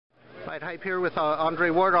Fight Hype here with Andre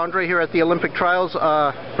Ward. Andre, here at the Olympic trials,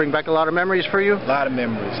 bring back a lot of memories for you? A lot of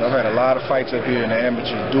memories. I've had a lot of fights up here in the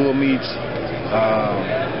amateur dual meets,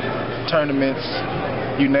 tournaments,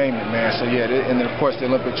 you name it, man. So yeah, and then of course the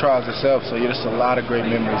Olympic trials itself. So yeah, there's a lot of great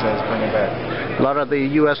memories that it's bringing back. A lot of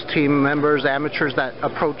the U.S. team members, amateurs that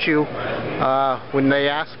approach you when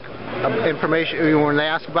they ask when they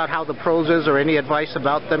ask about how the pros is or any advice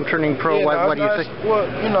about them turning pro, yeah, what do you think? Well,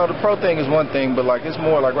 you know, the pro thing is one thing, but like it's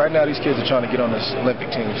more like right now these kids are trying to get on this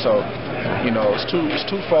Olympic team. So, you know, it's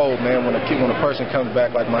twofold, man. When a person comes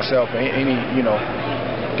back like myself, any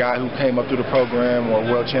guy who came up through the program or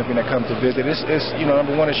world champion that comes to visit, it's you know,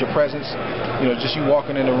 number one, it's your presence. You know, just you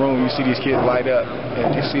walking in the room, you see these kids light up,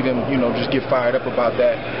 and you see them, you know, just get fired up about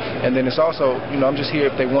that. And then it's also, you know, I'm just here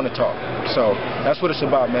if they want to talk. So that's what it's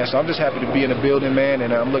about, man. So I'm just happy to be in the building, man,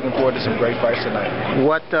 and I'm looking forward to some great fights tonight.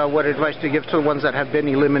 What advice do you give to the ones that have been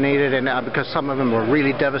eliminated, and because some of them were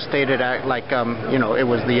really devastated, like you know, it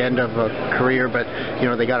was the end of a career, but you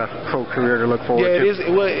know, they got a pro career to look forward to. Yeah, it is.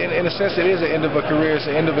 Well, in a sense, it is the end of a career. It's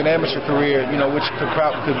the end of an amateur career, you know, which could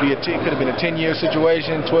have been a 10-year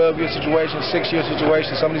situation, 12-year situation, 6-year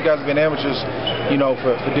situation. Some of these guys have been amateurs, you know,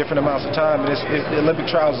 for different amounts of time. And the Olympic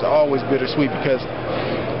trials is always bittersweet because,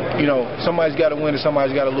 you know, somebody's got to win and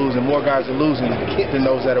somebody's got to lose, and more guys are losing than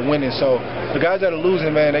those that are winning. So the guys that are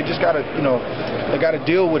losing, man, they just got to, you know, they got to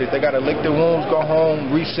deal with it. They got to lick their wounds, go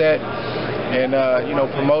home, reset. And, you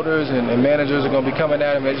know, promoters and managers are going to be coming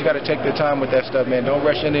at them. They just got to take their time with that stuff, man. Don't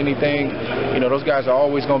rush into anything. You know, those guys are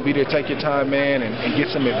always going to be there. Take your time, man, and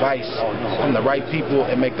get some advice from the right people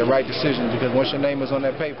and make the right decisions, because once your name is on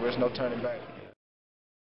that paper, there's no turning back.